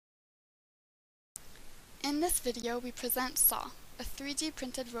In this video, we present Saw, a 3D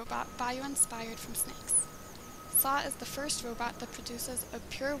printed robot bioinspired from snakes. Saw is the first robot that produces a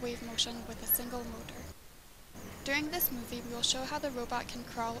pure wave motion with a single motor. During this movie, we will show how the robot can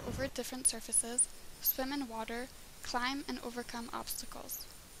crawl over different surfaces, swim in water, climb, and overcome obstacles.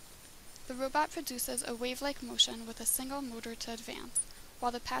 The robot produces a wave-like motion with a single motor to advance,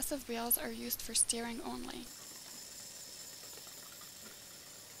 while the passive wheels are used for steering only.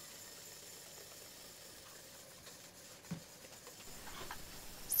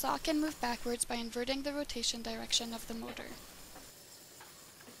 Saw can move backwards by inverting the rotation direction of the motor.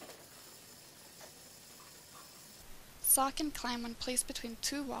 Saw can climb when placed between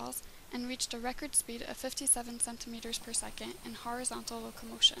two walls and reached a record speed of 57 centimeters per second in horizontal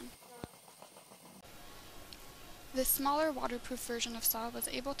locomotion. This smaller waterproof version of Saw was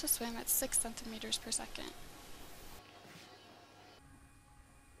able to swim at 6 centimeters per second.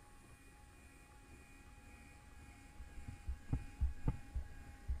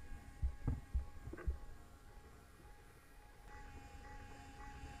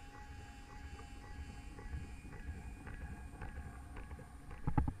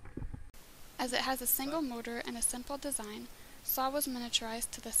 As it has a single motor and a simple design, Saw was miniaturized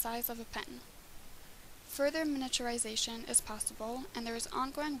to the size of a pen. Further miniaturization is possible, and there is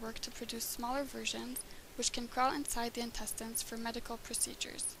ongoing work to produce smaller versions which can crawl inside the intestines for medical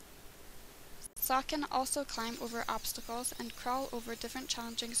procedures. Saw can also climb over obstacles and crawl over different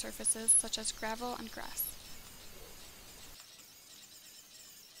challenging surfaces such as gravel and grass.